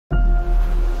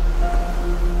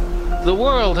The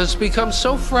world has become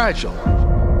so fragile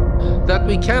that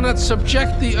we cannot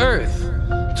subject the Earth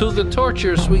to the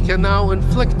tortures we can now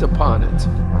inflict upon it.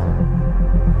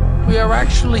 We are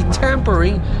actually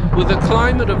tampering with the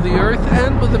climate of the Earth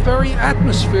and with the very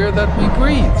atmosphere that we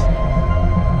breathe.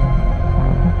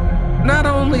 Not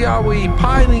only are we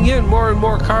piling in more and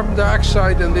more carbon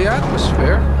dioxide in the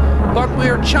atmosphere, but we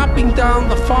are chopping down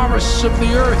the forests of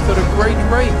the Earth at a great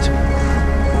rate.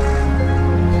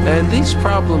 And these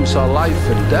problems are life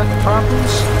and death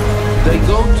problems. They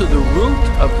go to the root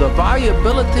of the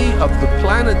viability of the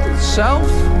planet itself,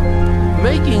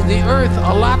 making the Earth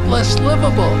a lot less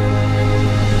livable.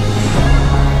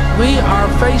 We are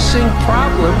facing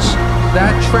problems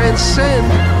that transcend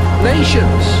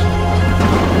nations.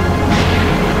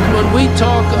 When we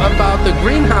talk about the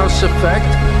greenhouse effect,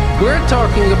 we're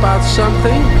talking about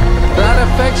something that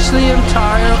affects the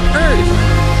entire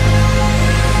Earth.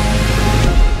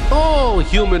 All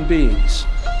human beings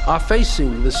are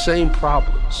facing the same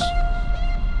problems.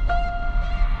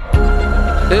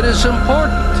 It is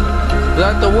important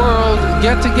that the world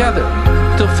get together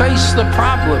to face the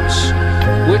problems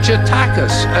which attack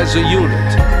us as a unit.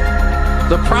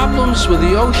 The problems with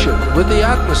the ocean, with the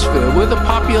atmosphere, with the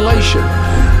population,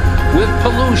 with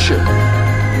pollution.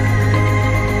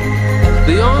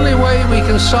 The only way we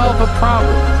can solve a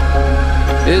problem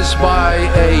is by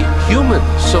a human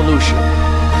solution,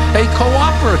 a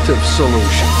cooperative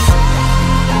solution.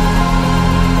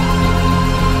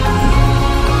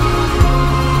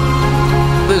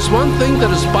 There's one thing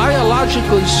that is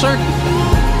biologically certain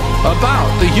about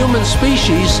the human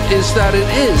species is that it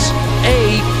is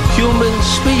a human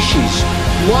species.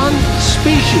 One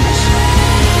species.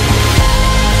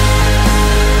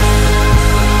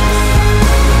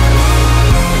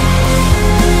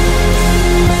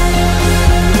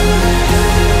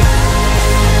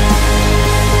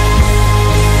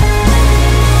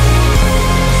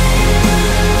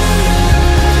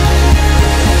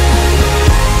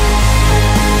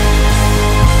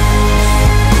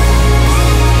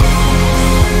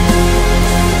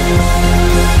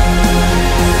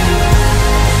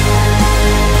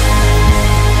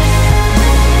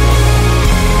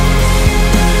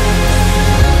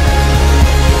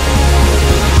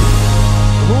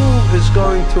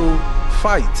 Going to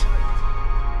fight?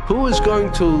 Who is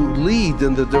going to lead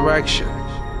in the direction?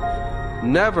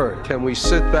 Never can we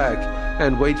sit back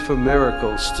and wait for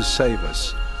miracles to save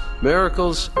us.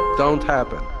 Miracles don't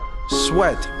happen.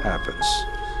 Sweat happens.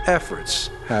 Efforts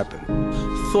happen.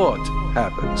 Thought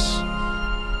happens.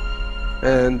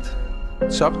 And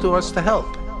it's up to us to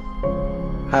help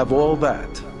have all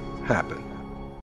that happen.